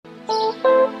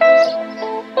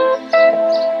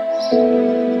Hey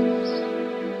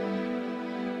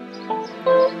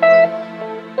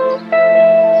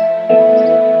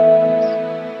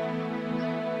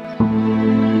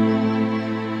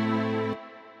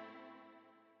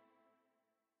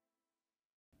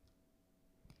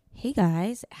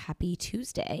guys, happy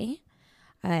Tuesday.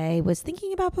 I was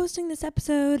thinking about posting this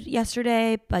episode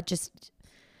yesterday, but just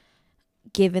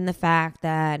given the fact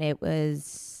that it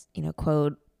was,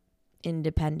 quote,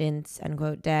 Independence, end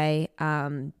quote, Day,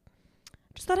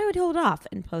 just thought I would hold off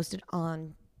and post it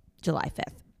on July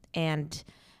 5th. And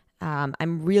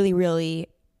I'm really, really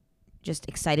just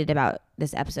excited about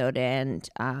this episode and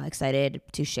excited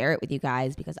to share it with you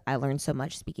guys because I learned so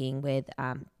much speaking with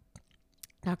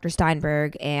Dr.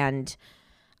 Steinberg, and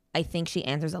I think she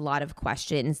answers a lot of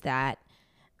questions that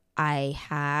I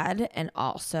had and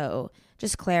also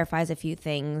just clarifies a few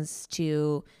things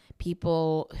to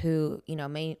people who,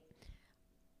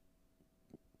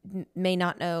 may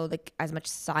not know as much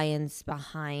science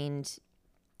behind,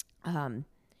 the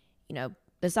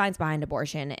science behind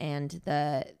abortion and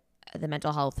the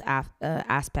mental health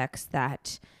aspects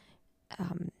that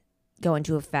go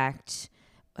into effect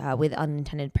with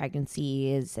unintended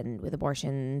pregnancies and with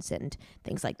abortions and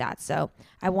things like that. So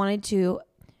I wanted to,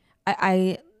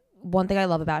 one thing I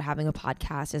love about having a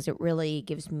podcast is it really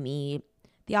gives me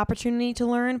the opportunity to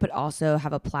learn, but also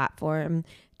have a platform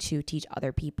to teach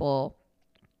other people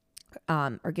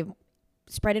or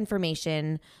spread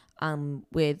information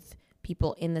with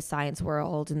people in the science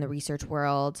world, in the research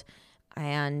world,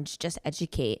 and just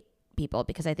educate people,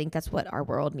 because I think that's what our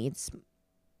world needs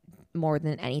more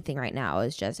than anything right now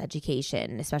is just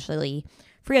education, especially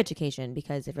free education,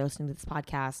 because if you're listening to this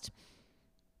podcast,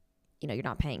 you're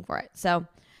not paying for it. So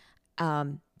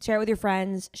share it with your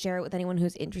friends, share it with anyone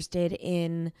who's interested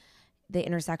in the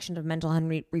intersection of mental and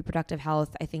reproductive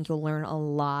health. I think you'll learn a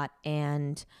lot.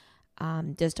 And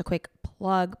just a quick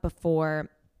plug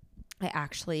before I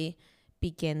actually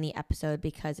begin the episode,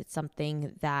 because it's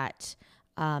something that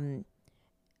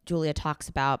Julia talks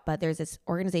about, but there's this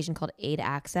organization called Aid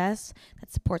Access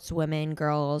that supports women,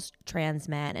 girls, trans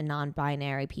men, and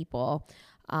non-binary people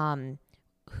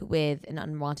with an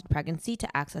unwanted pregnancy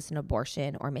to access an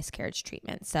abortion or miscarriage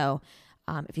treatment. So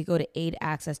if you go to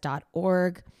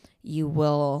aidaccess.org, you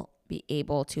will be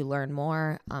able to learn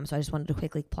more. So I just wanted to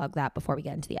quickly plug that before we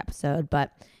get into the episode,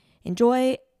 but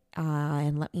enjoy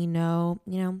and let me know,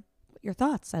 your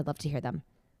thoughts. I'd love to hear them.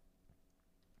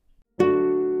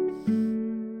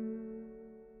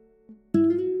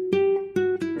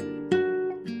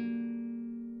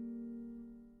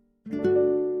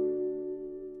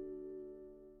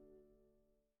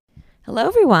 Hello,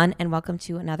 everyone, and welcome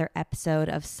to another episode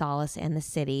of Solace and the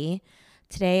City.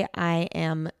 Today, I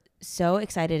am so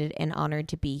excited and honored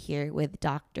to be here with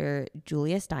Dr.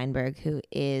 Julia Steinberg, who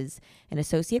is an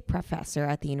associate professor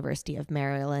at the University of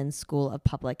Maryland School of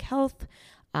Public Health,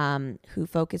 who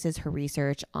focuses her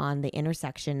research on the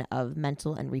intersection of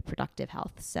mental and reproductive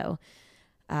health. So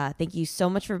thank you so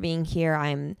much for being here.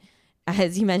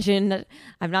 As you mentioned,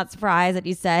 I'm not surprised that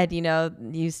you said,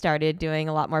 you started doing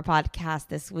a lot more podcasts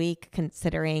this week,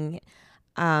 considering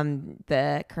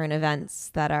the current events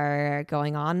that are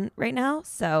going on right now.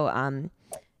 So, I'm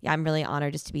really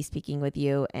honored just to be speaking with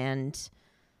you, and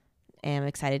am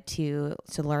excited to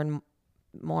learn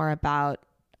more about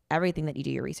everything that you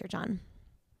do your research on.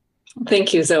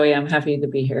 Thank you, Zoe. I'm happy to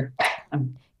be here.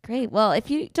 Great. Well,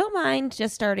 if you don't mind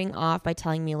just starting off by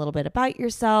telling me a little bit about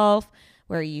yourself.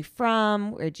 Where are you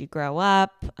from? Where did you grow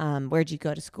up? Where did you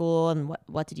go to school? And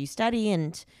what did you study?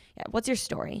 And what's your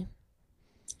story?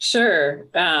 Sure.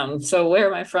 So where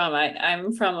am I from?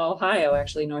 I'm from Ohio,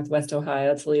 actually, Northwest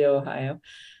Ohio, Toledo, Ohio.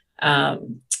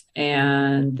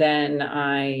 And then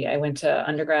I went to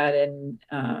undergrad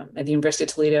at the University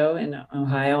of Toledo in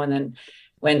Ohio, and then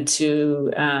went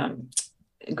to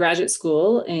graduate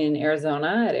school in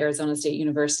Arizona at Arizona State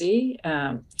University.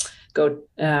 Go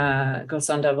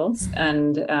Sun Devils.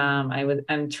 And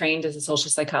I'm trained as a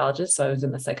social psychologist, so I was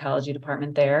in the psychology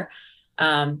department there.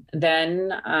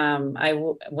 Then I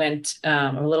went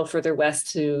a little further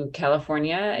west to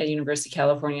California at University of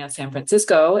California, San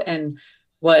Francisco, and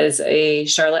was a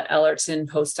Charlotte Ellerton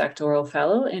postdoctoral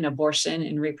fellow in abortion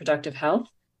and reproductive health.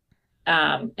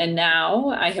 And now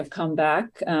I have come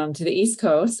back to the East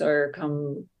Coast, or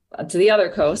come to the other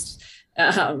coast,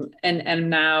 and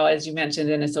now, as you mentioned,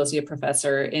 an associate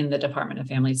professor in the Department of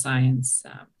Family Science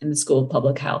in the School of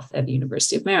Public Health at the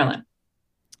University of Maryland.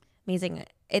 Amazing.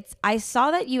 I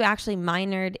saw that you actually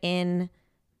minored in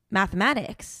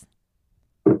mathematics.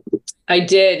 I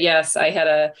did, yes. I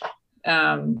had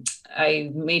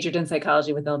I majored in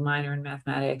psychology with a minor in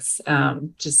mathematics.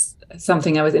 Just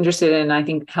something I was interested in. I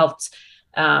think helped.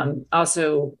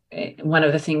 Also, one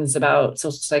of the things about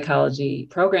social psychology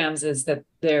programs is that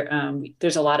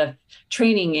there's a lot of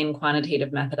training in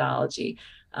quantitative methodology,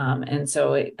 and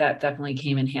so that definitely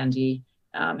came in handy.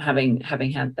 Having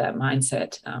had that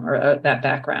mindset or that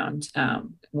background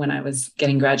when I was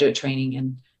getting graduate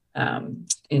training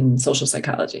in social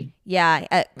psychology.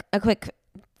 Yeah, a quick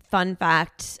fun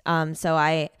fact. So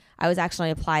I was actually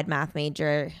an applied math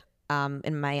major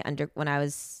in my when I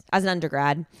was as an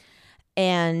undergrad,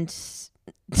 and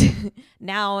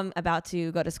now I'm about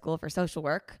to go to school for social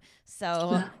work.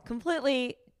 So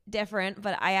completely different,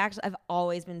 but I've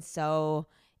always been so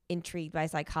intrigued by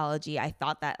psychology. I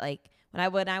thought that like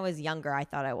when I was younger, I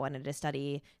thought I wanted to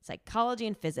study psychology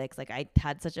and physics. Like I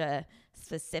had such a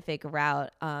specific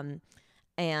route.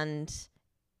 And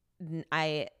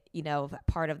I,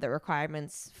 part of the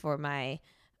requirements for my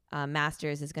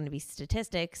master's is going to be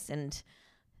statistics. And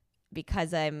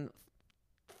because I'm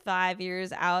 5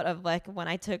 years out of like when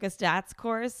I took a stats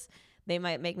course, they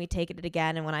might make me take it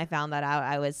again. And when I found that out,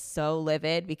 I was so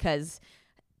livid because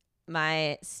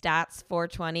my stats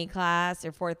 420 class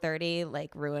or 430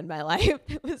 like ruined my life.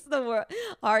 It was the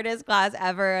hardest class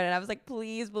ever. And I was like,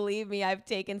 please believe me, I've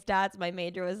taken stats. My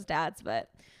major was stats, but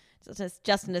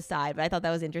just an aside. But I thought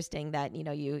that was interesting that,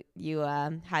 you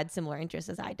had similar interests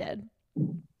as I did.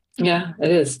 Yeah,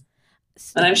 it is.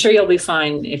 And I'm sure you'll be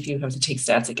fine if you have to take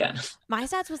stats again. My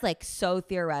stats was like so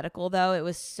theoretical though. It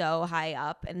was so high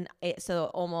up. And so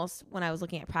almost when I was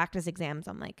looking at practice exams,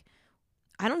 I'm like,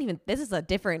 this is a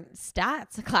different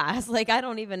stats class. Like, I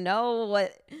don't even know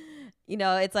what,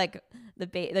 it's like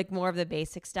like more of the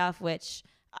basic stuff, which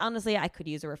honestly I could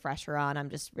use a refresher on.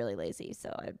 I'm just really lazy. So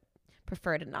I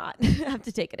prefer to not have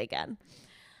to take it again.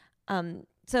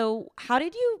 So how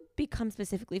did you become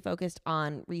specifically focused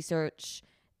on research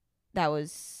that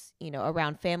was,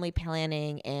 around family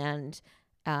planning and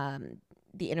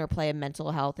the interplay of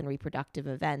mental health and reproductive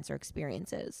events or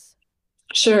experiences?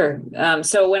 Sure.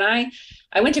 So when I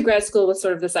went to grad school with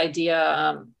sort of this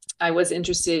idea, I was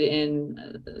interested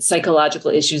in psychological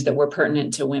issues that were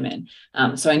pertinent to women.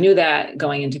 So I knew that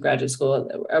going into graduate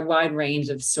school, a wide range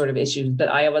of sort of issues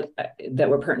that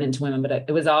were pertinent to women. But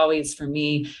it was always for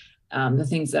me, the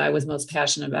things that I was most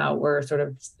passionate about were sort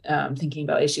of thinking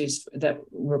about issues that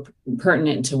were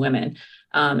pertinent to women.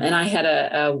 And I had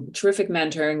a terrific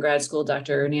mentor in grad school,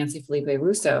 Dr. Nancy Felipe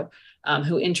Russo,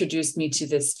 who introduced me to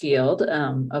this field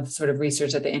of sort of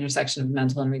research at the intersection of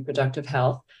mental and reproductive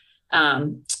health.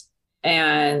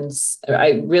 And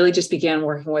I really just began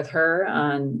working with her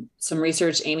on some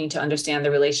research aiming to understand the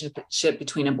relationship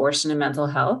between abortion and mental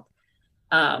health.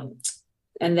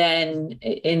 And then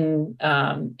in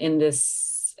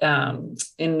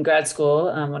grad school,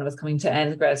 when I was coming to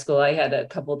end grad school, I had a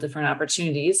couple of different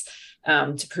opportunities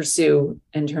to pursue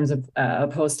in terms of a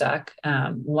postdoc.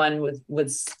 One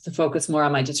was to focus more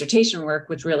on my dissertation work,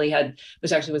 which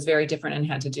actually was very different and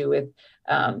had to do with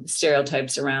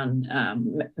stereotypes around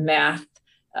math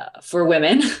for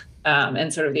women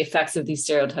and sort of the effects of these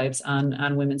stereotypes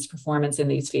on women's performance in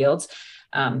these fields.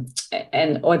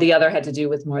 Or the other had to do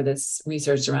with more this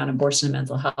research around abortion and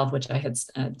mental health, which I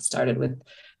had started with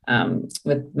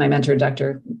my mentor,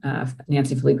 Dr.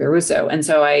 Nancy Felipe Russo. And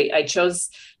so I chose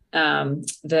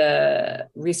the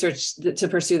research to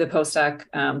pursue the postdoc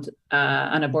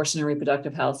on abortion and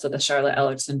reproductive health. So the Charlotte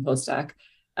Ellertson postdoc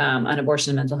on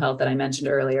abortion and mental health that I mentioned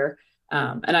earlier.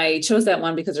 And I chose that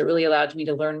one because it really allowed me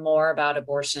to learn more about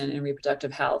abortion and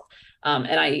reproductive health.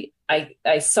 And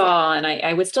I saw, and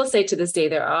I would still say to this day,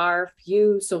 there are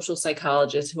few social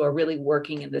psychologists who are really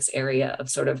working in this area of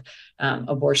sort of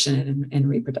abortion and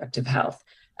reproductive health.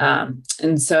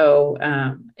 And so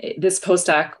this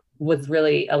postdoc was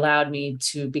really allowed me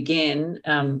to begin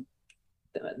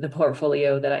the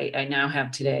portfolio that I now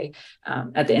have today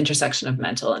at the intersection of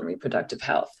mental and reproductive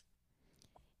health.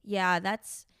 Yeah,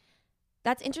 that's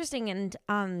interesting. And,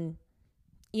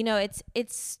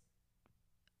 it's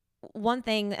one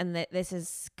thing, and this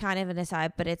is kind of an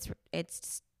aside, but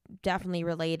it's definitely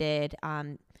related.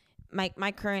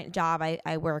 My current job,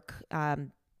 I work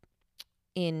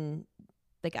in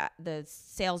like the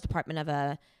sales department of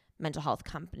a mental health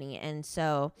company, and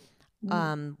so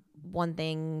one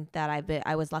thing that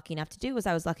I was lucky enough to do was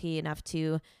I was lucky enough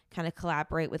to kind of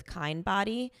collaborate with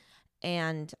Kindbody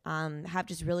and have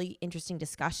just really interesting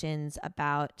discussions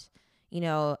about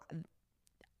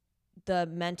the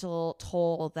mental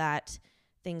toll that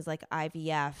things like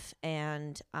IVF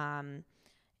and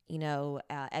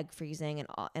egg freezing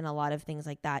and a lot of things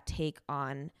like that take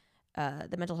on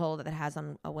the mental toll that it has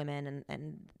on a woman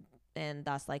and and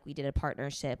thus like we did a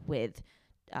partnership with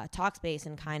Talkspace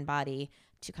and Kindbody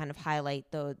to kind of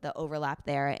highlight the overlap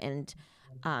there. And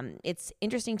it's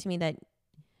interesting to me that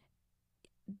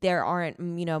there aren't,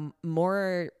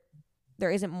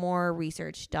 there isn't more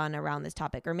research done around this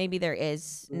topic, or maybe there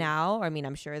is now. I mean,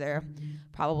 I'm sure there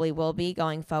probably will be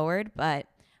going forward, but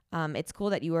it's cool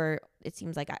that you were, it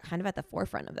seems like, kind of at the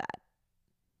forefront of that.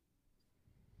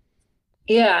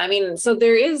 Yeah, I mean, so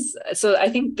I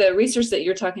think the research that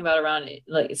you're talking about around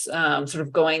like sort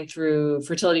of going through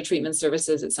fertility treatment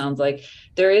services, it sounds like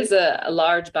there is a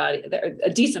large body, a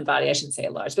decent body, I shouldn't say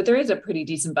a large, but there is a pretty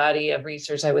decent body of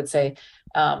research, I would say,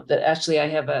 that actually I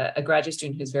have a graduate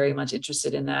student who's very much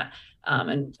interested in that.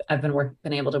 And I've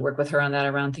been able to work with her on that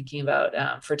around thinking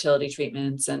about fertility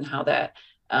treatments and how that,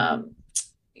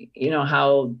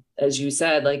 how, as you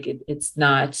said, like it's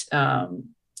not,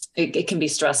 it can be a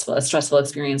stressful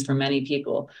experience for many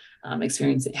people,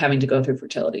 having to go through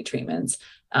fertility treatments.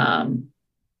 And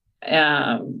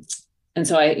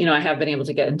so I have been able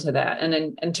to get into that.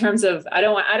 And in terms of, I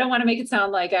don't want to make it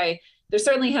sound like there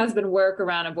certainly has been work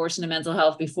around abortion and mental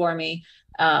health before me.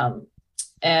 I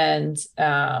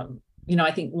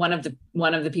think one of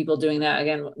the people doing that,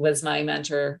 again, was my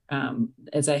mentor,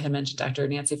 as I had mentioned, Dr.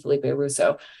 Nancy Felipe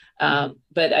Russo.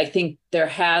 But I think there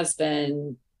has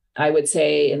been, I would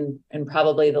say in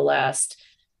probably the last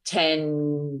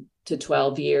 10 to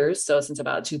 12 years, so since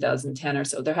about 2010 or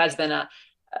so, there has been a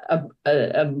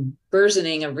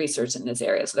burgeoning of research in this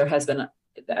area. So there has been,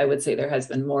 I would say there has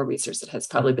been more research that has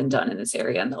probably been done in this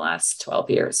area in the last 12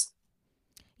 years.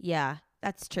 Yeah,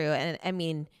 that's true. And I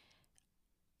mean,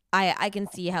 I can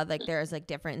see how like there's like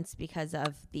difference because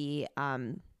of the,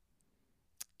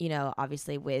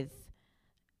 obviously with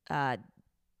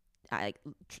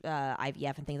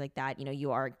IVF and things like that,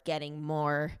 you are getting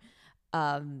more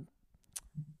estrogen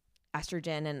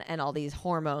and all these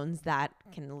hormones that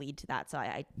can lead to that. So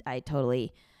I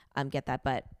totally get that.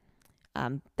 But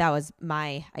that was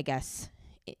my, I guess,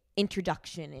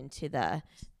 introduction into the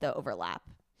overlap.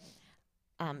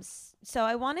 So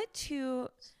I wanted to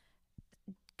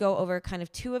go over kind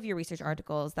of two of your research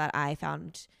articles that I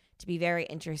found to be very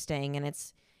interesting. And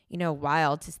it's,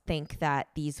 wild to think that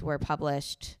these were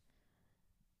published,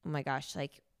 oh my gosh,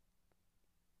 like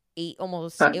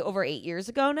over 8 years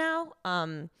ago now.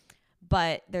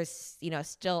 But there's,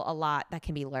 still a lot that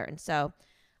can be learned. So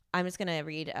I'm just going to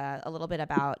read a little bit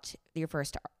about your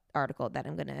first article that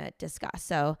I'm going to discuss.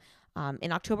 So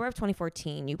in October of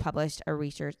 2014, you published a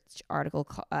research article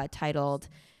titled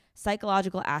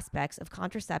Psychological Aspects of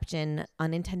Contraception,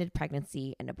 Unintended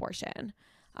Pregnancy, and Abortion.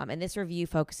 And this review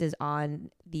focuses on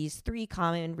these 3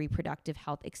 common reproductive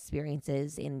health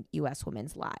experiences in U.S.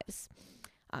 women's lives.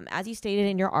 As you stated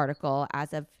in your article,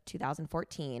 as of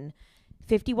 2014,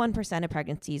 51% of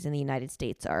pregnancies in the United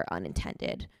States are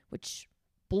unintended, which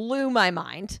blew my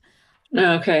mind.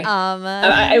 Okay.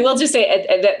 I will just say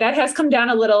that has come down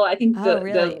a little. I think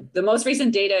the most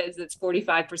recent data is it's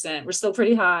 45%. We're still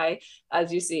pretty high,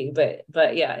 as you see, but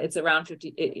yeah, it's around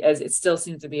 50. As it still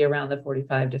seems to be around the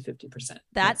 45 to 50%.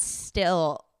 That's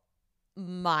still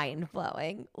mind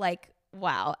blowing. Like,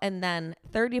 wow. And then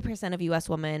 30% of U.S.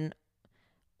 women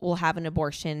will have an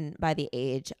abortion by the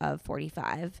age of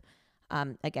 45.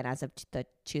 Again, as of the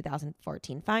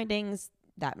 2014 findings,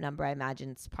 that number, I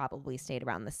imagine, it's probably stayed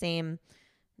around the same,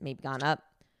 maybe gone up.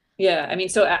 Yeah, I mean,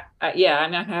 so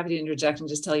I'm not happy to interject and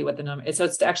just tell you what the number is. So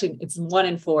it's 1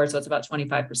 in 4, so it's about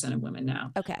 25% of women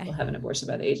now. Okay, will have an abortion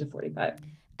by the age of 45.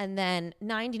 And then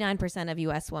 99% of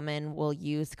U.S. women will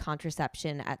use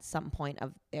contraception at some point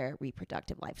of their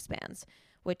reproductive lifespans,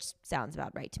 which sounds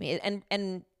about right to me.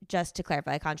 And just to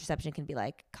clarify, contraception can be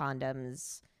like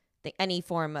condoms, any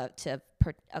form of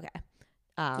okay.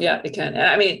 Yeah, it can.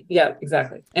 I mean, yeah,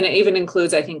 exactly. And it even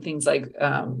includes, I think, things like,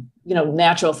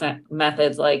 natural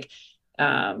methods like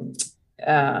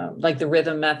the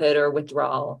rhythm method or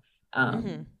withdrawal.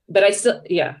 But I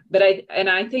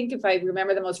think if I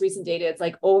remember the most recent data, it's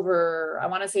like I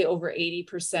want to say over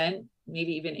 80%,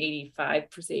 maybe even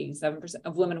 85%, 87%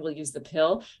 of women will use the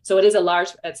pill. So it is a large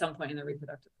at some point in their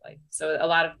reproductive life. So a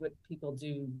lot of what people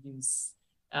do use,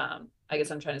 I guess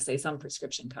I'm trying to say some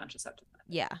prescription contraceptive method.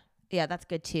 Yeah, that's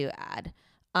good to add.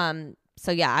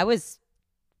 So yeah, I was,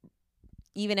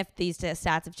 even if these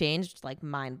stats have changed, like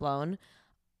mind blown.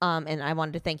 And I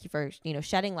wanted to thank you for,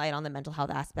 shedding light on the mental health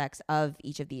aspects of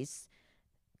each of these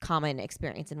common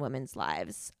experiences in women's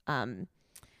lives.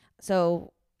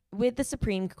 So with the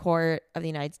Supreme Court of the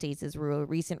United States'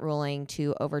 recent ruling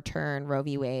to overturn Roe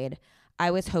v. Wade,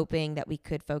 I was hoping that we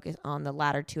could focus on the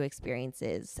latter 2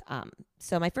 experiences.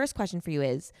 So my first question for you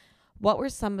is, what were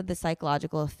some of the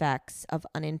psychological effects of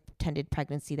unintended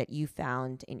pregnancy that you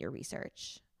found in your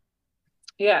research?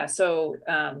 Yeah. So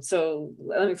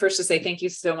let me first just say thank you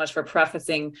so much for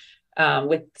prefacing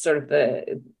with sort of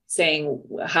the saying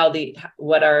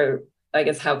what are, I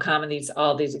guess, how common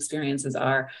all these experiences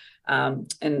are.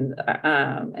 And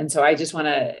so I just want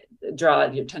to draw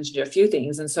your attention to a few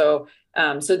things. And so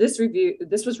this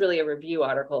was really a review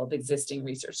article of existing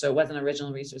research. So it wasn't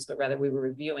original research, but rather we were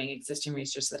reviewing existing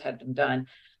research that had been done.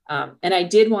 And I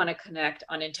did want to connect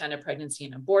unintended pregnancy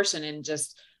and abortion and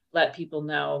just let people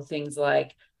know things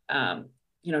like,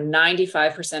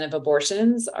 95% of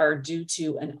abortions are due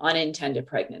to an unintended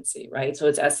pregnancy, right? So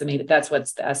it's estimated, that's what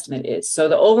the estimate is. So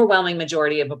the overwhelming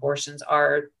majority of abortions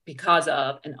are because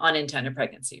of an unintended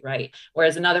pregnancy, right?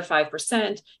 Whereas another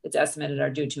 5%, it's estimated,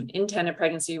 are due to an intended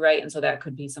pregnancy, right? And so that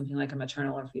could be something like a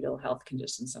maternal or fetal health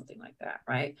condition, something like that,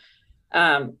 right?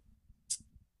 And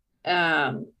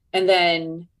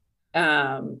then,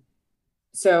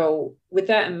 so with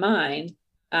that in mind,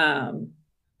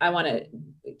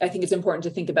 I think it's important to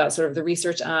think about sort of the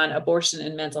research on abortion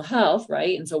and mental health,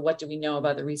 right? And so what do we know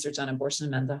about the research on abortion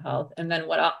and mental health? And then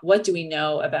what do we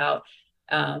know about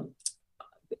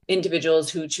individuals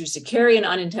who choose to carry an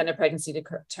unintended pregnancy to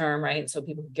term, right? So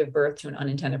people who give birth to an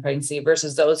unintended pregnancy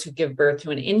versus those who give birth to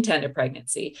an intended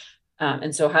pregnancy.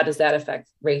 And so how does that affect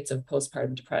rates of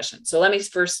postpartum depression? So let me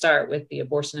first start with the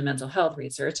abortion and mental health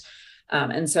research.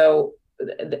 And so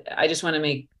I just want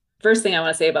to first thing I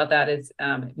want to say about that is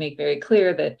make very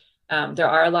clear that there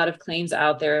are a lot of claims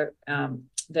out there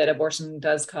that abortion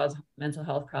does cause mental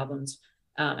health problems.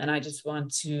 And I just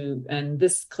want to, and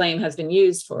this claim has been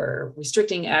used for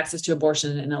restricting access to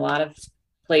abortion in a lot of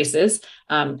places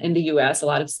in the US, a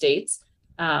lot of states.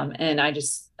 And I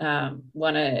just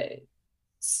want to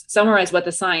summarize what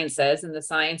the science says. And the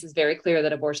science is very clear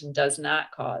that abortion does not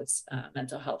cause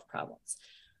mental health problems.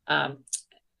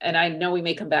 And I know we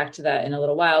may come back to that in a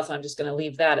little while, so I'm just going to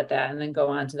leave that at that and then go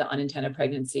on to the unintended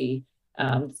pregnancy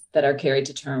that are carried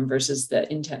to term versus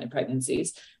the intended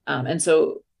pregnancies. And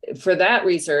so for that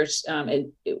research,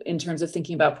 in terms of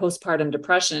thinking about postpartum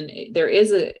depression, there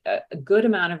is a good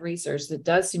amount of research that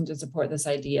does seem to support this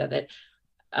idea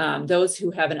that those who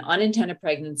have an unintended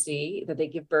pregnancy that they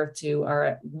give birth to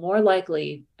are more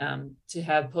likely to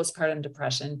have postpartum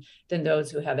depression than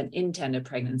those who have an intended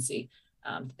pregnancy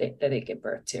that they give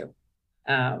birth to.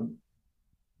 I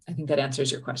think that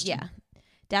answers your question. Yeah,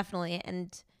 definitely.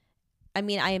 And I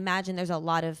mean, I imagine there's a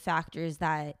lot of factors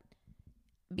that,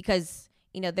 because,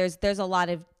 there's a lot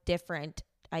of different,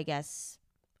 I guess,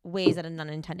 ways that an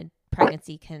unintended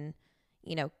pregnancy can,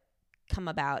 come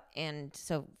about. And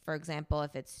so, for example,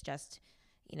 if it's just,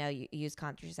 you use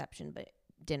contraception, but it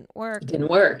didn't work.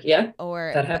 Yeah.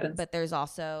 Or that happens. But there's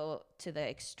also to the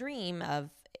extreme of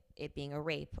it being a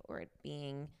rape or it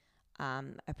being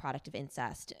a product of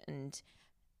incest. And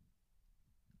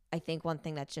I think one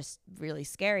thing that's just really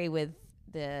scary with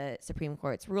the Supreme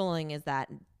Court's ruling is that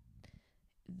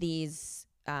these,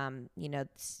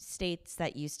 states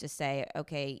that used to say,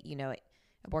 okay,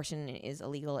 abortion is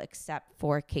illegal except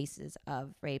for cases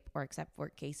of rape or except for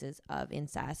cases of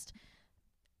incest,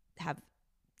 have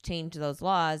changed those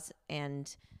laws.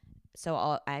 And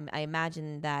so I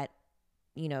imagine that,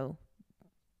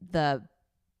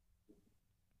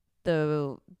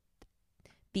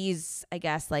 these, I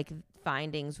guess, like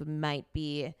findings might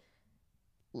be,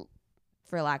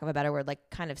 for lack of a better word, like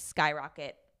kind of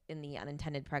skyrocket in the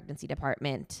unintended pregnancy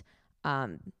department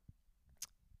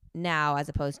now as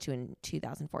opposed to in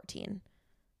 2014.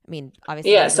 I mean,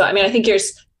 obviously. Yeah. So, I mean,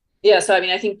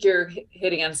 I think you're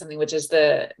hitting on something, which is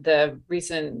the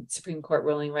recent Supreme Court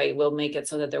ruling, right, will make it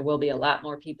so that there will be a lot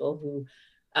more people who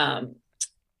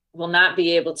will not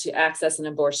be able to access an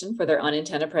abortion for their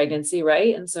unintended pregnancy,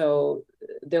 right? And so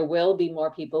there will be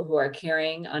more people who are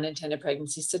carrying unintended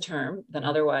pregnancies to term than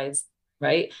otherwise,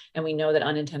 right? And we know that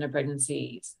unintended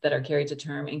pregnancies that are carried to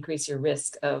term increase your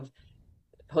risk of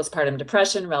postpartum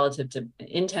depression relative to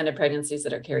intended pregnancies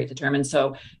that are carried to term. And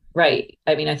so, right,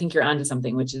 I mean, I think you're onto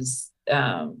something, which is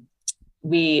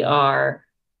we are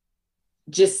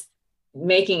just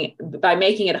making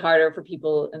it harder for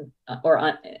people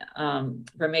or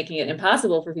for making it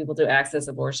impossible for people to access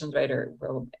abortions, right?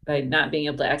 Or by not being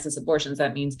able to access abortions,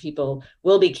 that means people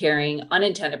will be carrying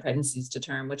unintended pregnancies to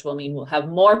term, which will mean we'll have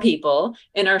more people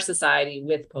in our society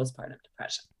with postpartum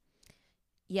depression.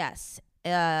 Yes.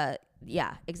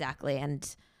 Yeah, exactly.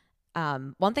 And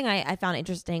one thing I found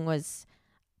interesting was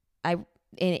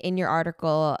in your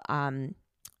article,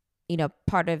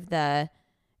 part of the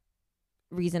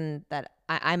reason that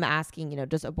I'm asking,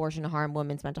 does abortion harm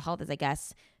women's mental health, is I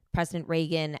guess President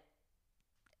Reagan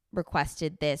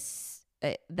requested this,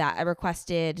 that I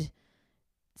requested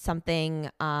something.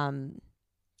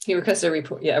 He requested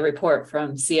a report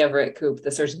from C. Everett Koop,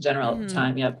 the Surgeon General at the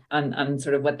time, on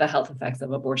sort of what the health effects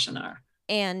of abortion are.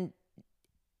 And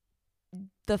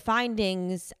the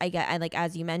findings, like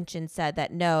as you mentioned, said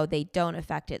that no, they don't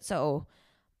affect it. So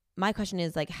my question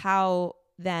is like, how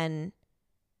then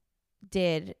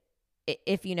did,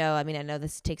 if you know, I mean, I know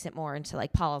this takes it more into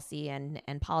like policy and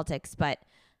politics, but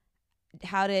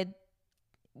how did,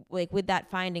 like with that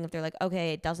finding, if they're like,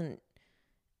 okay, it doesn't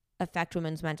affect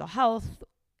women's mental health,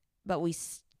 but we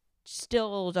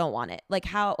still don't want it. Like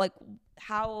how,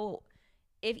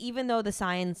 if even though the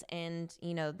science and,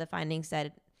 you know, the findings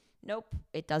said, nope,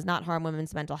 it does not harm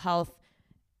women's mental health.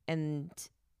 And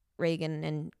Reagan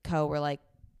and co were like,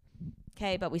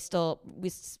 okay, but we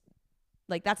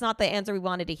like, that's not the answer we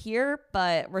wanted to hear,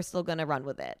 but we're still going to run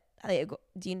with it.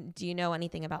 Do you know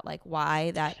anything about like why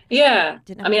that? Yeah.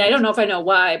 I mean, I don't know if I know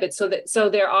why, but so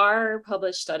there are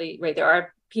published studies, right? There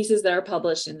are pieces that are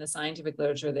published in the scientific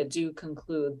literature that do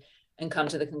conclude and come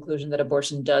to the conclusion that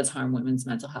abortion does harm women's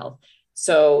mental health.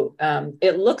 So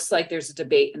it looks like there's a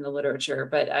debate in the literature,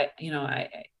 but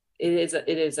it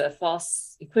is a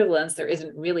false equivalence. There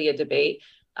isn't really a debate.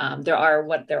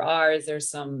 There's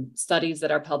some studies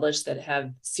that are published that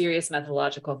have serious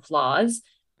methodological flaws.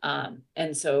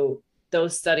 And so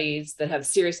those studies that have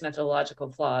serious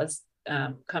methodological flaws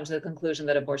come to the conclusion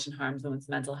that abortion harms women's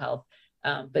mental health.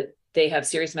 But they have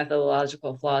serious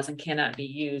methodological flaws and cannot be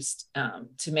used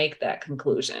to make that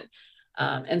conclusion.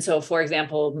 And so, for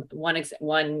example, one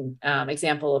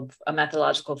example of a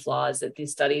methodological flaw is that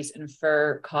these studies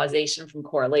infer causation from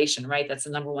correlation, right? That's the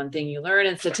number one thing you learn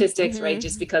in statistics, right?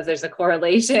 Just because there's a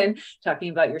correlation, talking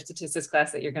about your statistics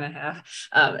class that you're going to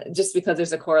have, just because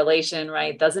there's a correlation,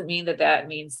 right, doesn't mean that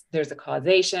means there's a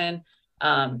causation.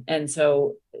 And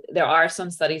so there are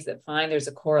some studies that find there's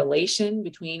a correlation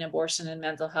between abortion and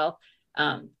mental health.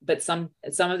 But some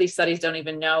of these studies don't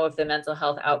even know if the mental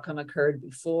health outcome occurred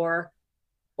before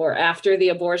or after the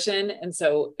abortion. And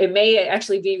so it may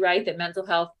actually be right that mental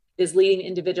health is leading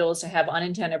individuals to have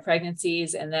unintended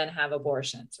pregnancies and then have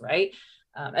abortions, right?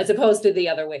 As opposed to the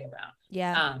other way around.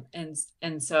 Yeah.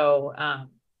 And so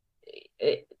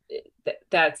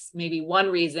that's maybe one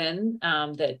reason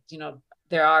that, you know,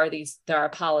 there are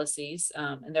policies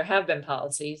and there have been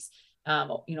policies,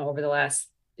 you know, over the last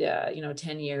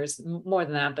 10 years, more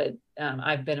than that, but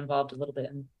I've been involved a little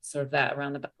bit in sort of that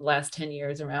around the last 10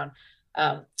 years around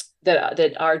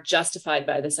that are justified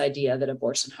by this idea that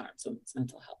abortion harms women's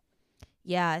mental health.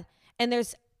 Yeah. And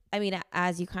there's, I mean,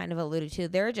 as you kind of alluded to,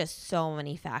 there are just so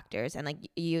many factors. And like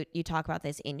you talk about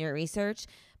this in your research,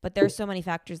 but there's so many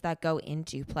factors that go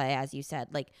into play, as you said,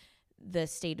 like the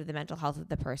state of the mental health of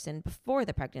the person before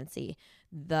the pregnancy,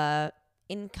 the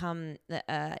income,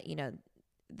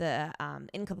 the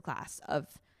income class of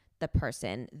the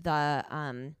person,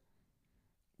 the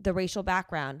racial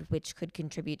background, which could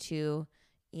contribute to,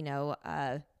 you know,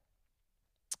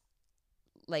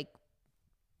 like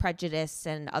prejudice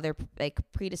and other like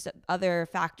other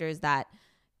factors that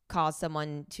cause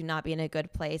someone to not be in a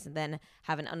good place and then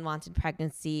have an unwanted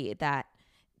pregnancy that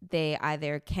they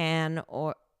either can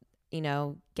or, you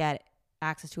know, get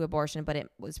access to abortion, but it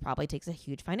probably takes a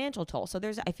huge financial toll. So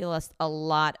there's, I feel, a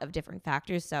lot of different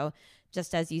factors. So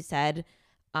just as you said,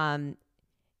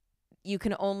 you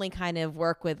can only kind of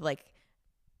work with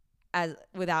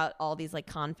without all these like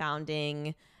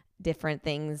confounding different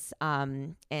things.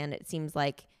 And it seems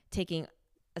like taking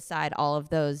aside all of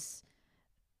those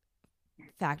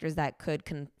factors that could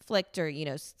conflict or, you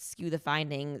know, skew the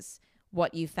findings,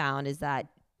 what you found is that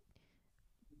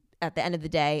at the end of the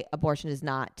day, abortion does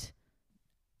not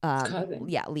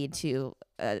lead to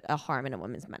a harm in a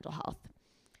woman's mental health.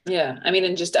 Yeah. I mean,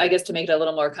 and just, I guess, to make it a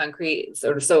little more concrete,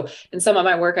 so in some of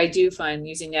my work, I do find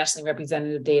using nationally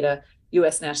representative data,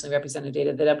 U.S. nationally representative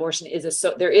data, that abortion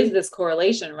there is this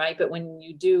correlation, right? But when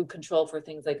you do control for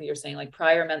things like you're saying, like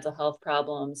prior mental health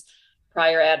problems,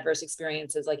 prior adverse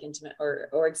experiences like intimate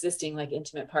or existing like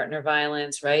intimate partner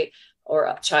violence, right?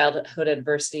 Or childhood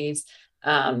adversities,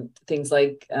 things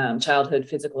like childhood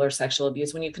physical or sexual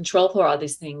abuse. When you control for all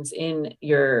these things in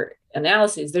your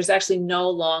analyses, there's actually no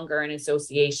longer an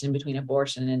association between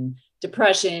abortion and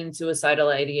depression, suicidal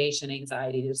ideation,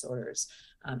 anxiety disorders.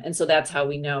 And so that's how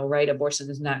we know, right, abortion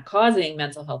is not causing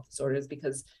mental health disorders,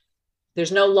 because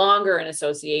there's no longer an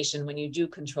association when you do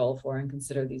control for and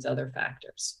consider these other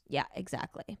factors. Yeah,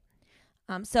 exactly.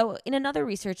 So in another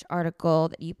research article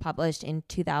that you published in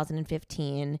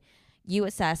 2015, you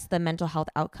assessed the mental health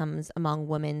outcomes among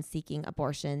women seeking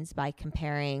abortions by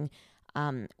comparing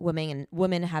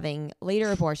women having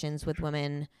later abortions with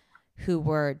women who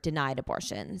were denied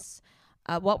abortions.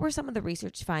 What were some of the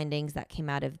research findings that came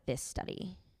out of this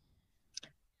study?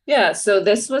 Yeah, so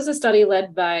this was a study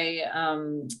led by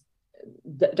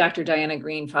Dr. Diana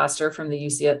Green Foster from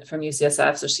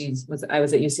UCSF. So I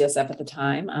was at UCSF at the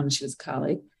time. She was a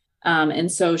colleague,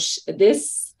 and so she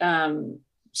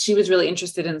was really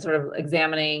interested in sort of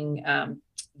examining.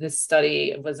 This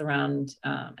study was around,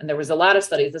 and there was a lot of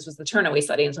studies. This was the Turnaway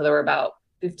study, and so there were about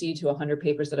 50 to 100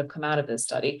 papers that have come out of this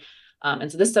study.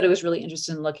 And so this study was really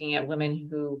interested in looking at women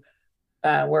who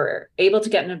were able to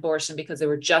get an abortion because they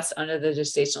were just under the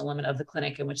gestational limit of the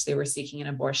clinic in which they were seeking an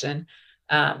abortion,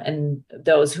 and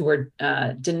those who were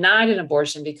denied an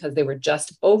abortion because they were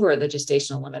just over the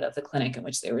gestational limit of the clinic in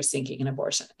which they were seeking an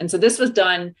abortion. And so this was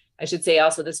done, I should say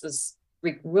also,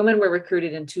 women were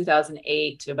recruited in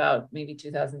 2008 to about maybe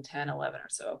 2010, 11 or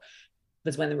so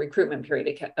was when the recruitment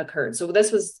period occurred. So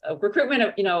this was a recruitment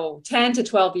of, 10 to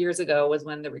 12 years ago was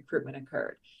when the recruitment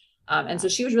occurred. And so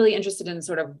she was really interested in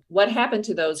sort of what happened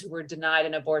to those who were denied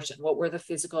an abortion. What were the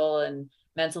physical and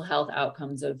mental health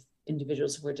outcomes of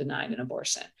individuals who were denied an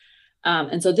abortion?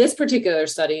 And so this particular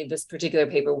study, this particular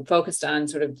paper focused on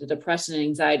sort of the depression and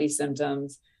anxiety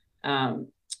symptoms,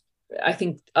 I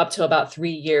think up to about 3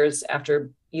 years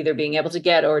after either being able to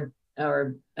get or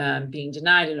being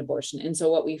denied an abortion. And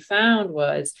so what we found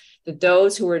was that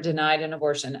those who were denied an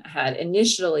abortion had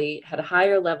initially had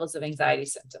higher levels of anxiety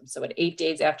symptoms. So at 8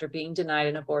 days after being denied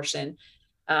an abortion,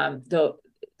 the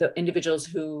individuals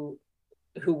who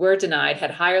were denied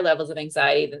had higher levels of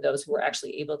anxiety than those who were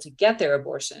actually able to get their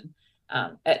abortion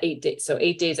at 8 days. So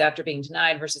 8 days after being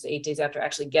denied versus 8 days after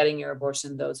actually getting your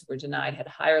abortion, those who were denied had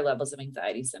higher levels of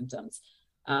anxiety symptoms.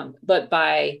 But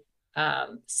by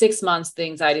 6 months, the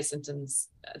anxiety symptoms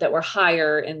that were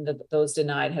higher in those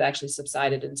denied had actually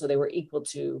subsided. And so they were equal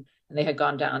to, and they had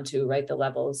gone down to, right, the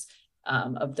levels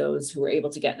of those who were able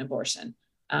to get an abortion.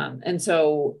 And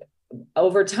so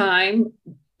over time,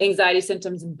 anxiety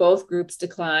symptoms in both groups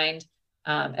declined,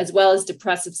 as well as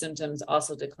depressive symptoms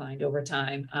also declined over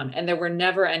time. And there were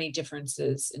never any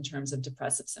differences in terms of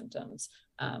depressive symptoms.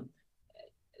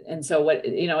 And so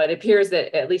it appears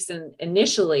that at least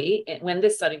initially, when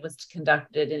this study was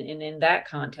conducted and in that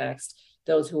context,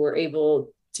 those who were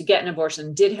able to get an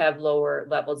abortion did have lower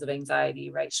levels of anxiety,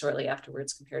 right, shortly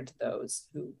afterwards compared to those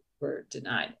who were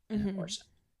denied an abortion.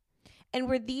 And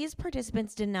were these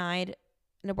participants denied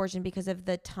an abortion because of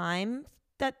the time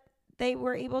that they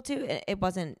were able to? It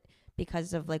wasn't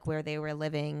because of like where they were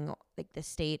living, like the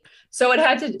state. So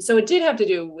it did have to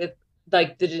do with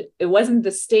it wasn't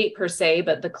the state per se,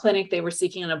 but the clinic they were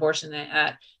seeking an abortion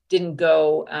at didn't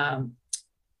go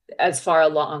as far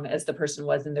along as the person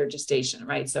was in their gestation,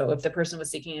 right? So if the person was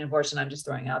seeking an abortion, I'm just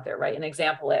throwing out there, right? An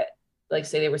example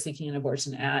say they were seeking an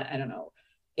abortion at, I don't know,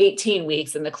 18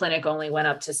 weeks and the clinic only went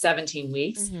up to 17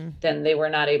 weeks, then they were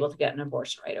not able to get an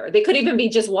abortion, right? Or they could even be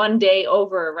just one day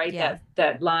over, right? Yeah.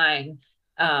 That line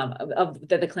that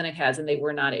the clinic has, and they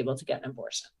were not able to get an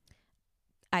abortion.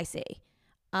 I see.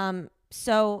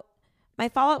 So my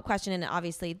follow-up question, and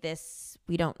obviously this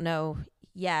we don't know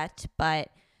yet, but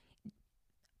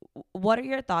what are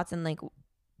your thoughts on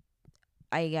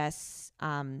I guess,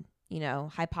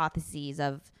 hypotheses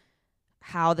of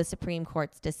how the Supreme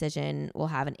Court's decision will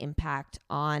have an impact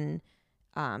on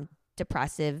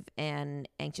depressive and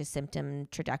anxious symptom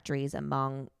trajectories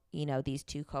among, these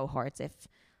two cohorts? If,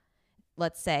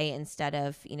 let's say, instead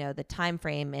of, the time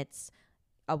frame, it's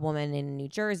a woman in New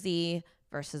Jersey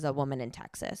versus a woman in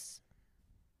Texas?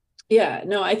 Yeah,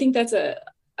 no, I think that's a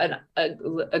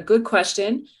good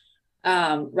question.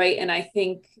 Right. And I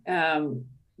think,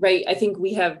 I think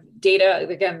we have data,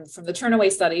 again, from the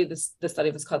Turnaway study, the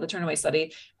study was called the Turnaway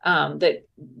study, that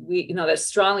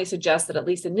strongly suggests that at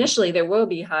least initially there will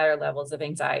be higher levels of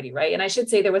anxiety, right? And I should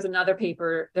say there have been other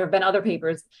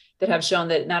papers that have shown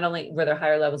that not only were there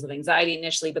higher levels of anxiety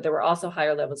initially, but there were also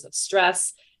higher levels of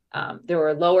stress. There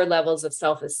were lower levels of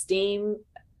self-esteem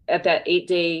at that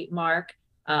 8-day mark.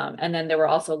 And then there were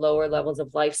also lower levels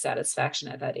of life satisfaction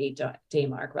at that 8-day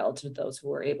mark relative to those who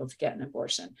were able to get an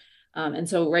abortion. And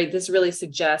so, this really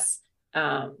suggests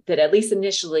that at least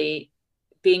initially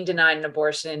being denied an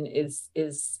abortion is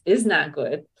not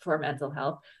good for mental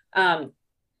health. And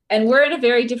we're in a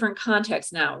very different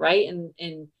context now, right?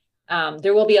 And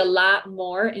there will be a lot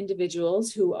more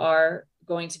individuals who are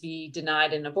going to be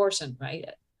denied an abortion, right?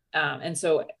 And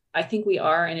so I think we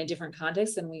are in a different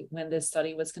context than when this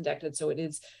study was conducted. So it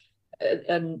is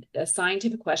a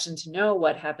scientific question to know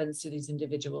what happens to these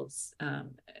individuals'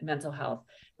 mental health,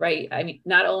 right? I mean,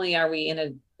 not only are we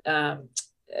in a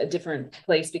different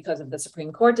place because of the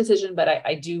Supreme Court decision, but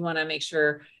I do want to make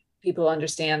sure people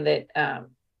understand that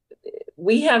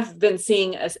we have been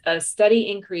seeing a steady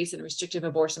increase in restrictive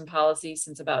abortion policy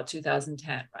since about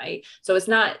 2010, right? So it's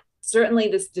not, certainly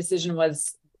this decision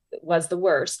was the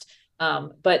worst.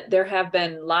 But there have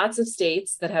been lots of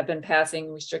states that have been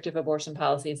passing restrictive abortion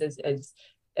policies.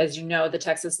 As you know, the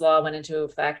Texas law went into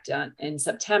effect in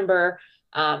September.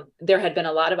 There had been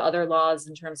a lot of other laws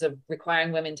in terms of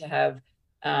requiring women to have,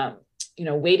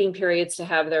 waiting periods to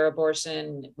have their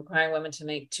abortion, requiring women to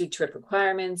make 2-trip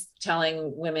requirements,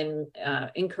 telling women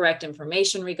incorrect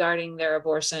information regarding their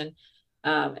abortion.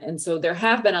 And so there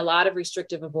have been a lot of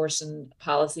restrictive abortion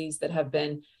policies that have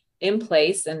been in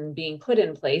place and being put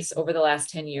in place over the last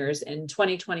 10 years. And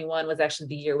 2021 was actually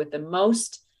the year with the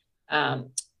most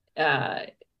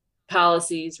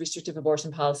policies, restrictive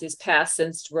abortion policies passed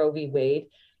since Roe v. Wade,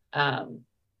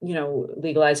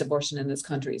 legalized abortion in this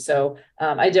country. So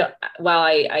I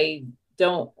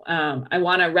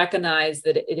want to recognize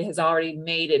that it has already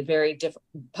made it very different.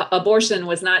 Abortion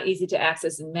was not easy to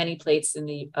access in many places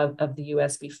of the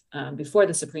U.S. Before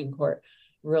the Supreme Court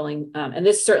ruling. And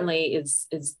this certainly is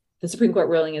the Supreme Court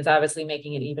ruling is obviously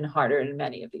making it even harder in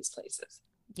many of these places.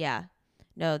 Yeah,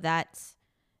 no, that's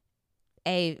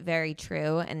very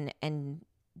true and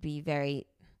be very,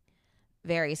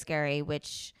 very scary,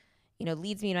 which,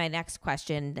 leads me to my next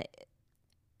question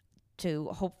to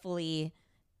hopefully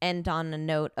end on a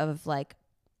note of like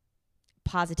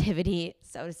positivity,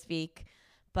 so to speak.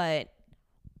 But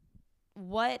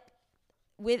with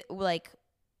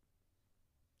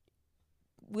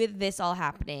this all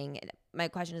happening, my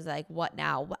question is like, what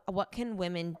now? What can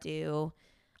women do,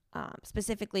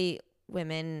 specifically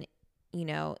women,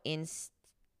 in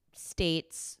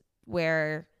states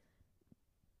where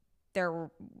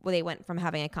they went from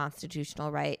having a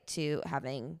constitutional right to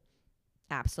having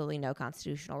absolutely no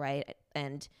constitutional right?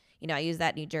 And, I use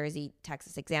that New Jersey,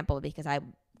 Texas example because I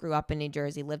grew up in New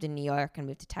Jersey, lived in New York, and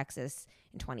moved to Texas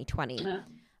in 2020.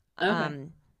 Okay.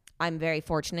 I'm very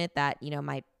fortunate that,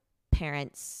 my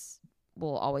parents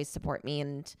will always support me,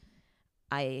 and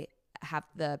I have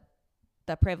the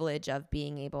privilege of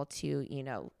being able to,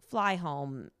 fly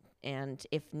home and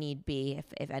if need be,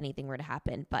 if anything were to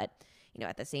happen. But,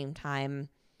 at the same time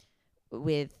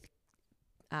with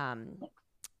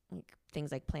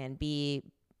things like Plan B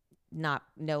no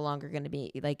longer going to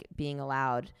be like being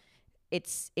allowed,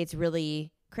 it's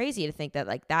really crazy to think that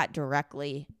like that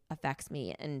directly affects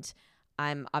me. And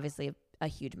I'm obviously a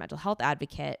huge mental health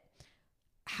advocate.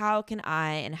 How can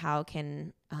I and how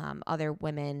can other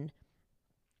women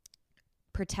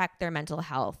protect their mental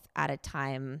health at a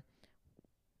time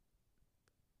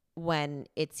when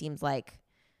it seems like,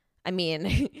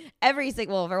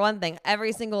 for one thing,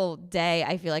 every single day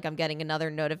I feel like I'm getting another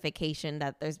notification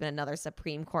that there's been another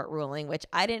Supreme Court ruling, which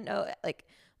I didn't know. Like,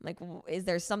 is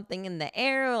there something in the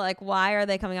air? Like, why are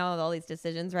they coming out with all these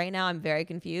decisions right now? I'm very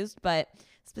confused. But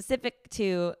specific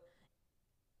to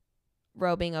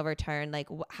Roe being overturned, like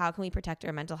how can we protect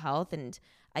our mental health? And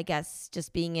I guess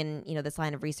just being in, this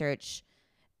line of research,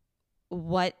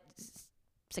 what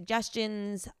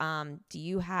suggestions do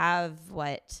you have?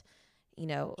 What,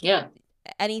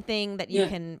 anything that you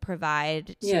can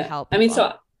provide to help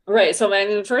people? Right. So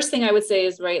the first thing I would say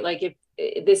is, right, like if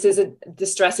this is a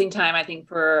distressing time, I think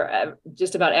for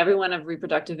just about everyone of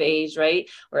reproductive age, right?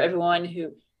 Or everyone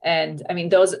who, and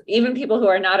those, even people who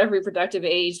are not of reproductive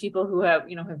age, people who have,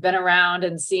 have been around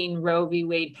and seen Roe v.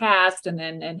 Wade passed and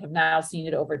have now seen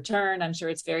it overturned. I'm sure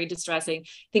it's very distressing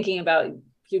thinking about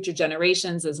future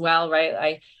generations as well.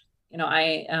 Right.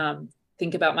 I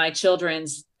think about my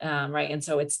children's, right. And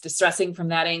so it's distressing from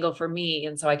that angle for me.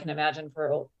 And so I can imagine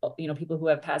for, people who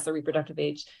have passed the reproductive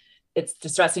age, it's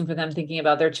distressing for them thinking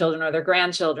about their children or their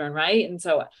grandchildren. Right. And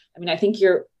so, I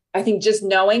think just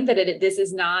knowing that this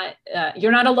is not,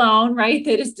 you're not alone, right?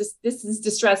 That is just, this is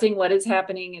distressing. What is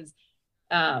happening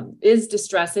is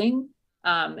distressing.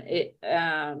 And,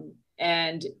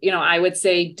 I would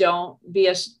say, don't be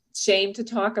ashamed to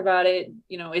talk about it.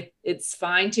 It's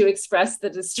fine to express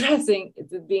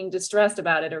being distressed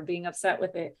about it or being upset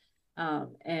with it.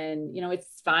 And,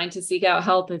 it's fine to seek out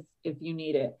help if you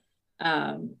need it.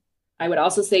 I would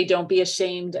also say, don't be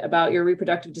ashamed about your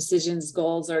reproductive decisions,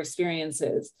 goals, or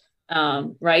experiences,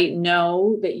 right?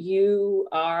 Know that you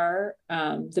are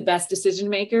the best decision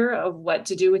maker of what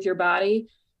to do with your body,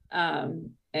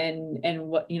 and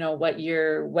what,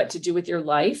 what to do with your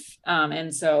life.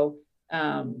 And so,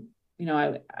 I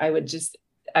would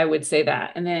say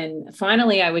that. And then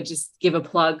finally, I would just give a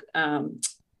plug,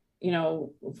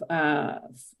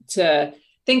 to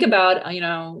think about,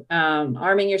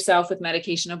 arming yourself with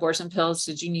medication abortion pills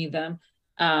should you need them.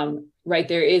 right,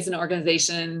 there is an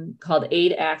organization called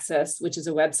Aid Access, which is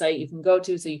a website you can go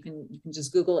to. So you can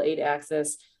just Google Aid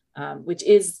Access, which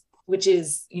is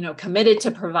committed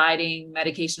to providing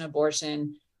medication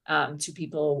abortion to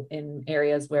people in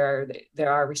areas where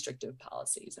there are restrictive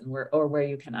policies and where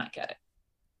you cannot get it.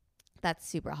 That's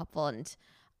super helpful. And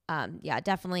yeah,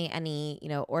 definitely any,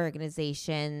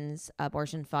 organizations,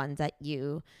 abortion funds that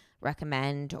you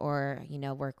recommend or,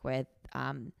 work with,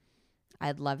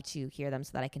 I'd love to hear them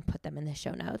so that I can put them in the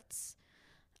show notes.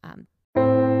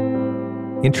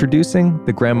 Introducing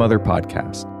the Grandmother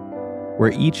Podcast,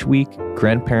 where each week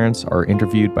grandparents are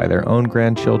interviewed by their own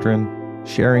grandchildren,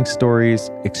 sharing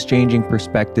stories, exchanging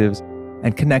perspectives,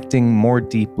 and connecting more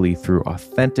deeply through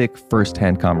authentic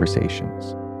first-hand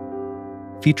conversations.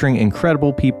 Featuring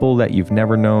incredible people that you've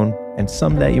never known and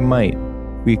some that you might,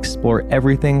 we explore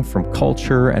everything from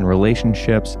culture and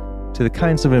relationships to the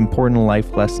kinds of important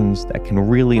life lessons that can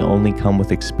really only come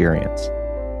with experience.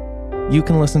 You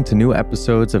can listen to new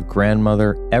episodes of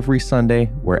Grandmother every Sunday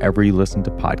wherever you listen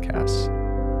to podcasts.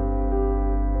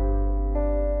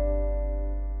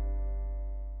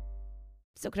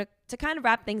 So to kind of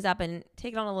wrap things up and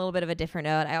take it on a little bit of a different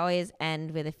note, I always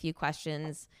end with a few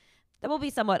questions that will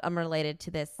be somewhat unrelated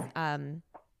to this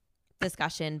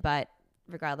discussion, but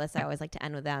regardless, I always like to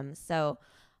end with them. So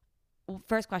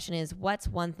first question is, what's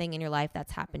one thing in your life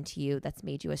that's happened to you that's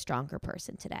made you a stronger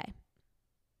person today?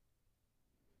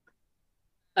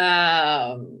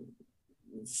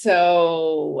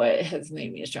 So what has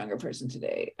made me a stronger person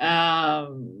today?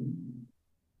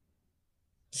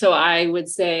 So I would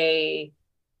say,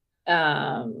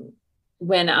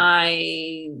 when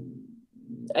I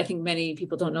think many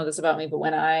people don't know this about me, but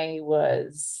when I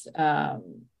was,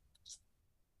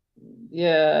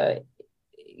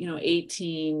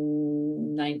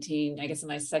 18, 19, I guess in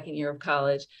my second year of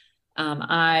college,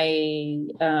 I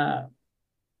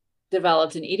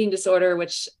developed an eating disorder,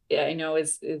 which I know it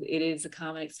is a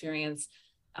common experience.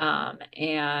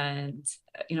 And,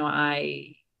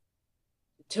 I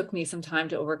took me some time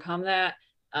to overcome that.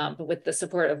 But with the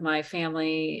support of my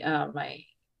family,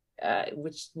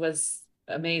 which was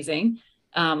amazing,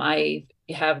 I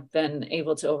have been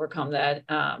able to overcome that.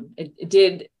 It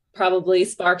did probably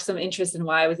spark some interest in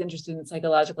why I was interested in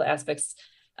psychological aspects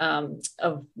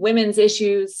of women's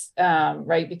issues,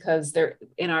 right? Because they're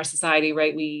in our society,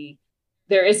 right?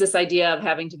 There is this idea of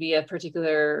having to be a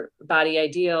particular body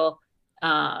ideal.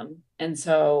 And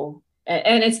so,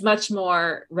 and it's much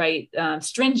more, right,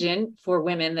 stringent for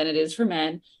women than it is for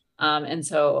men. And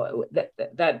so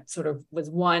that sort of was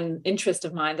one interest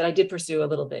of mine that I did pursue a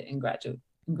little bit in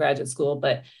graduate school.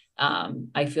 But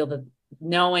I feel that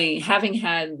having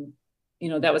had,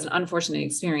 that was an unfortunate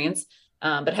experience,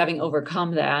 but having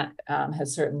overcome that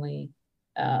has certainly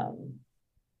I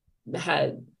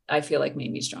feel like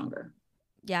made me stronger.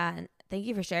 Yeah, and thank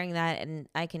you for sharing that. And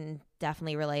I can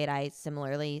definitely relate. I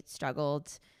similarly struggled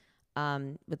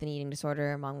with an eating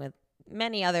disorder, along with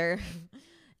many other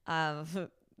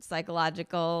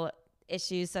psychological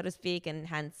issues, so to speak, and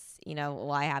hence,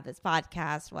 why I have this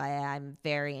podcast, why I'm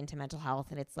very into mental health.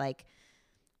 And it's like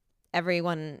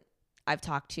everyone I've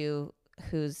talked to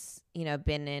who's,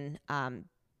 been in,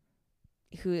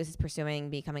 who is pursuing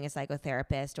becoming a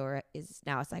psychotherapist or is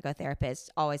now a psychotherapist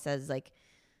always says, like,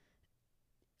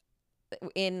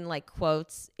 in like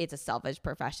quotes, it's a selfish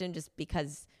profession just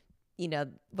because,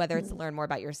 whether it's to learn more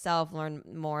about yourself, learn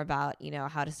more about,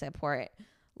 how to support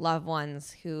loved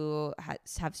ones who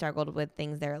have struggled with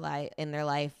things in their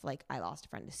life. Like, I lost a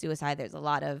friend to suicide. There's a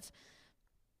lot of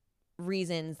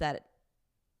reasons that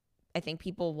I think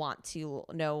people want to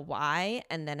know why,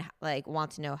 and then like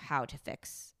want to know how to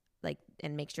fix, like,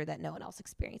 and make sure that no one else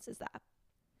experiences that.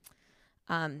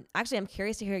 Actually, I'm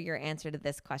curious to hear your answer to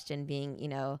this question, being,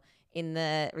 in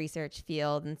the research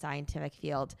field and scientific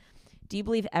field. Do you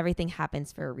believe everything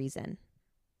happens for a reason?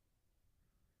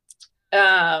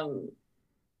 No,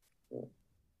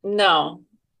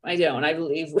 I don't. I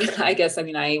believe,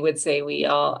 I would say we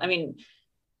all, in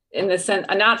the sense,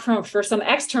 not for some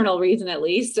external reason, at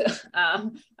least. I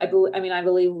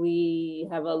believe we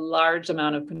have a large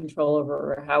amount of control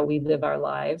over how we live our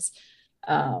lives,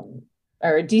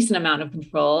 or a decent amount of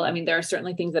control. There are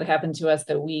certainly things that happen to us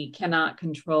that we cannot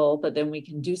control, but then we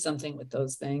can do something with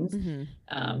those things. Mm-hmm.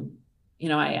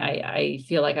 I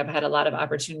feel like I've had a lot of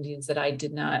opportunities that I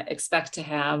did not expect to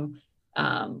have,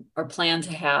 or plan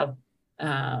to have.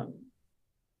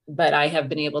 But I have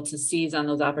been able to seize on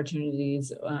those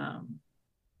opportunities,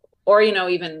 or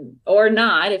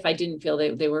not if I didn't feel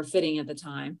they were fitting at the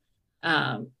time.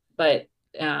 But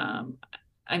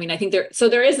I mean, I think there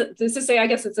is, just to say, I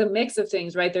guess it's a mix of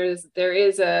things, right? There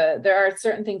are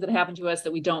certain things that happen to us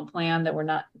that we don't plan, that we're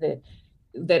not,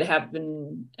 that have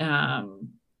been, that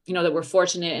we're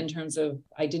fortunate in terms of,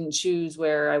 I didn't choose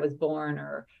where I was born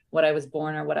or what I was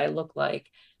born or what I look like,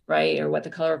 right? Or what the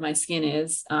color of my skin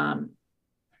is.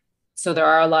 So there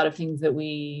are a lot of things that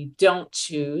we don't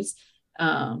choose,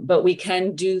 but we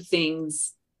can do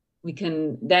things. We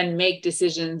can then make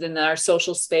decisions in our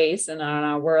social space and on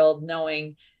our world,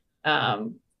 knowing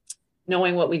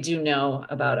what we do know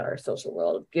about our social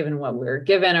world, given what we're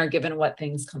given or given what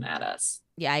things come at us.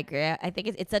 Yeah, I agree. I think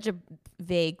it's such a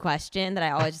vague question that I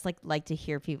always just like to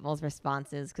hear people's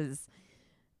responses, because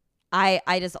I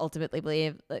just ultimately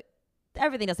believe that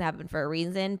everything doesn't happen for a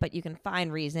reason, but you can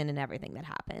find reason in everything that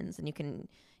happens, and you can,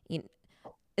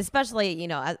 especially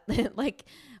like,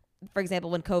 for example,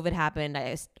 when COVID happened,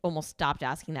 I almost stopped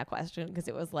asking that question, because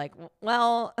it was like,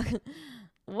 well,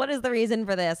 what is the reason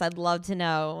for this? I'd love to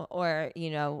know. Or,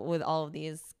 with all of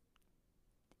these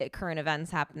current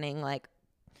events happening, like,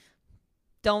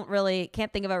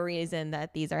 can't think of a reason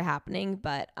that these are happening,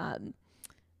 but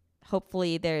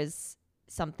hopefully there's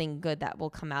something good that will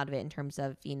come out of it in terms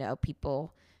of,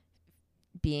 people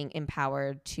being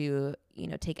empowered to,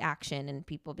 take action, and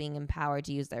people being empowered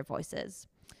to use their voices.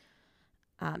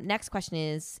 Next question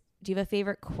is, do you have a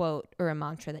favorite quote or a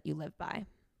mantra that you live by?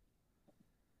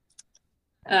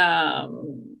 Yeah.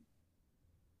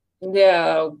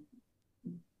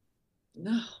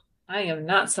 No, I am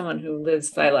not someone who lives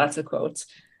by lots of quotes.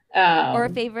 Or a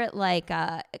favorite, like,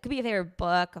 it could be a favorite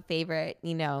book, a favorite,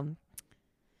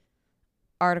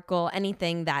 article,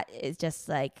 anything that is just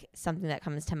like something that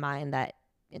comes to mind that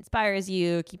inspires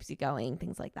you, keeps you going,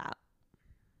 things like that.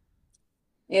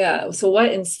 Yeah. So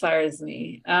what inspires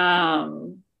me? My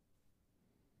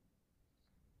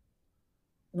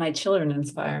children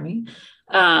inspire me.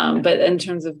 But in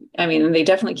terms of, they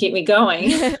definitely keep me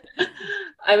going.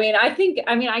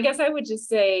 I guess I would just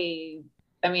say,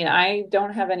 I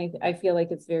don't have anything. I feel like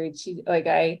it's very cheap. Like,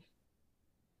 I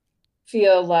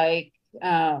feel like,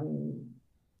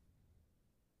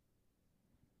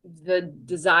 the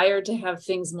desire to have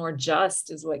things more just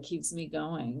is what keeps me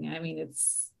going. I think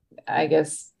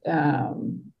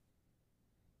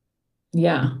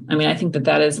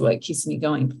that is what keeps me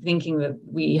going, thinking that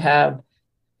we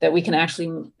can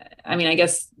actually, I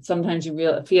guess sometimes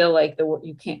you feel like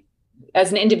you can't,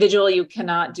 as an individual, you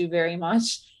cannot do very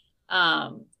much.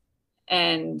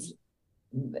 And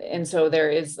so there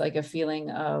is like a feeling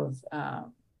of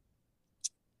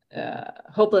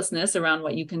hopelessness around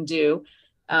what you can do.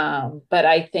 But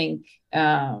I think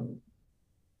I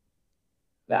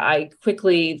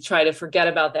quickly try to forget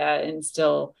about that and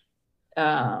still,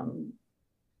 I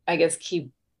guess,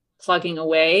 keep plugging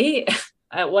away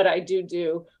at what I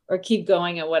do, or keep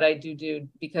going at what I do,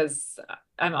 because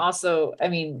I'm also,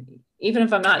 even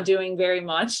if I'm not doing very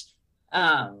much,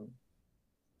 I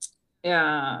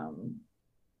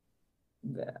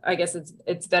guess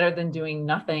it's better than doing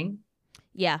nothing.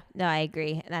 Yeah, no, I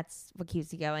agree. And that's what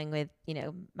keeps you going with,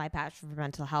 my passion for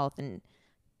mental health. And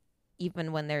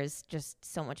even when there's just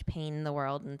so much pain in the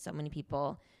world and so many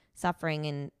people suffering,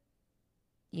 and,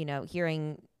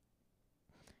 hearing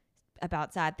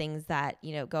about sad things that,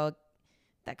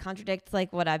 that contradict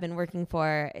like what I've been working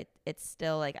for, it's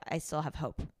still like, I still have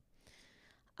hope.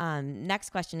 Next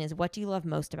question is, what do you love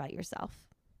most about yourself?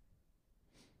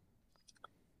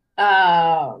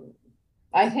 I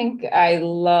think I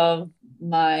love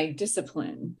my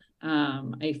discipline.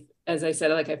 As I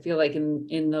said, like, I feel like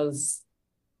in those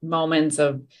moments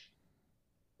of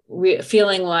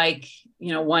feeling like,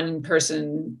 one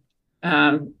person,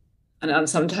 and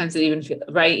sometimes it even feel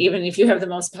right, even if you have the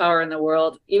most power in the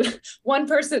world, even one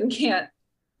person can't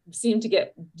seem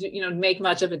to make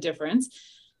much of a difference.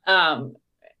 And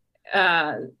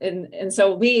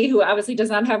so me, who obviously does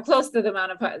not have close to the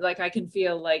amount of, like, I can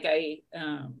feel like I,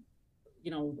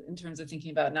 in terms of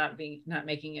thinking about not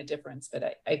making a difference,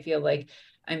 but I feel like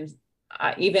I'm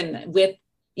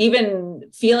even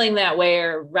feeling that way,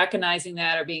 or recognizing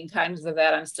that, or being conscious of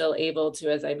that, I'm still able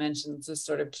to, as I mentioned, to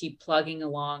sort of keep plugging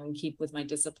along and keep with my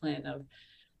discipline of,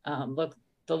 look,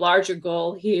 the larger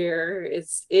goal here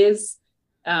is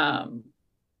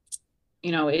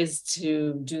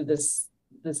to do this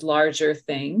larger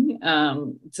thing,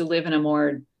 to live in a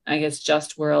more, I guess,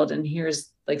 just world. And here's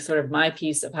like sort of my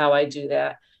piece of how I do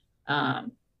that.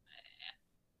 And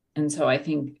so I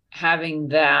think having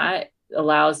that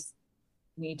allows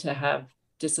me to have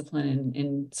discipline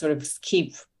and sort of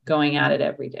keep going at it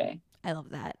every day. I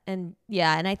love that. And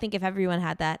yeah, and I think if everyone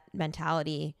had that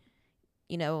mentality,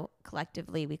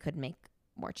 collectively we could make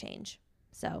more change.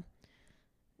 So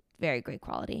very great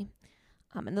quality.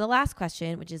 And the last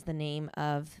question, which is the name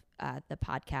of the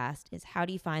podcast, is how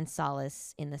do you find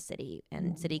solace in the city?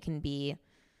 And city can be,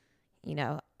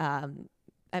 I'm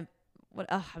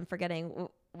forgetting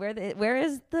where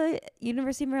is the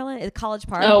University of Maryland? Is College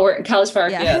Park? Oh, we're at College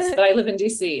Park. Yeah. Yes, but I live in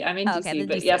DC. I'm in DC, Okay,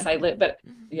 but DC. yes, I live. But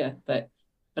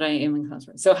I am in College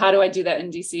Park. So how do I do that in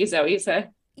DC? Is that what you say?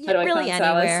 How do I really find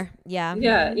anywhere.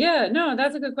 solace? Yeah. No,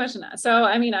 that's a good question. So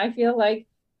I feel like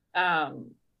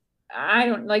I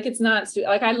don't like, it's not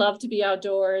like, I love to be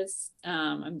outdoors.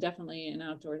 I'm definitely an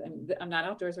outdoors. I'm not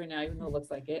outdoors right now, even though it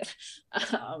looks like it.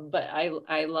 But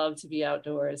I love to be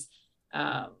outdoors.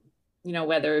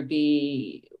 Whether it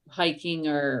be hiking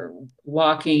or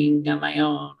walking on my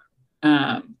own,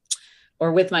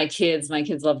 or with my kids. My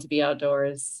kids love to be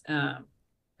outdoors,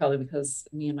 probably because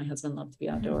me and my husband love to be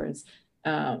outdoors.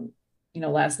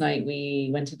 Last night we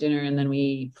went to dinner and then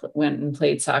we went and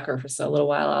played soccer for a little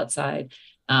while outside.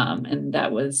 And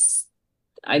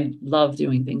I love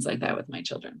doing things like that with my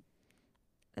children.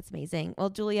 That's amazing. Well,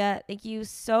 Julia, thank you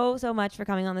so much for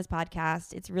coming on this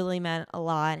podcast. It's really meant a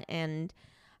lot, and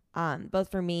both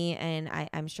for me and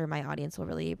I'm sure my audience will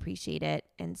really appreciate it.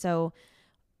 And so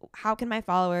how can my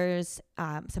followers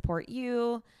support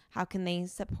you? How can they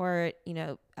support,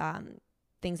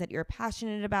 things that you're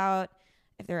passionate about?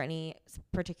 If there are any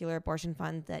particular abortion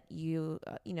funds that you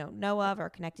know of or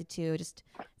connected to, just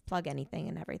plug anything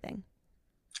and everything.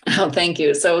 Oh, thank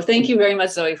you. So thank you very much,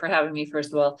 Zoe, for having me,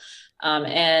 first of all.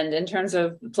 And in terms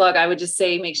of plug, I would just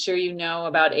say, make sure you know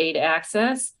about Aid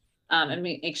Access, and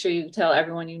make sure you tell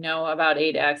everyone you know about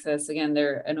Aid Access. Again,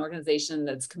 they're an organization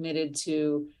that's committed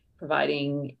to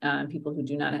providing people who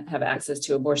do not have access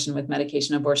to abortion with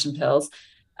medication abortion pills.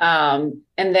 And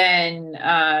then,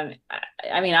 I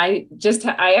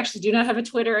actually do not have a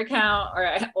Twitter account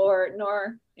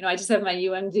nor, I just have my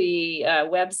UMD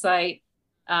website.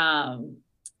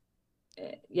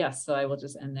 Yes, so I will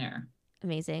just end there.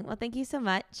 Amazing. Well, thank you so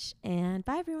much, and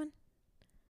bye, everyone.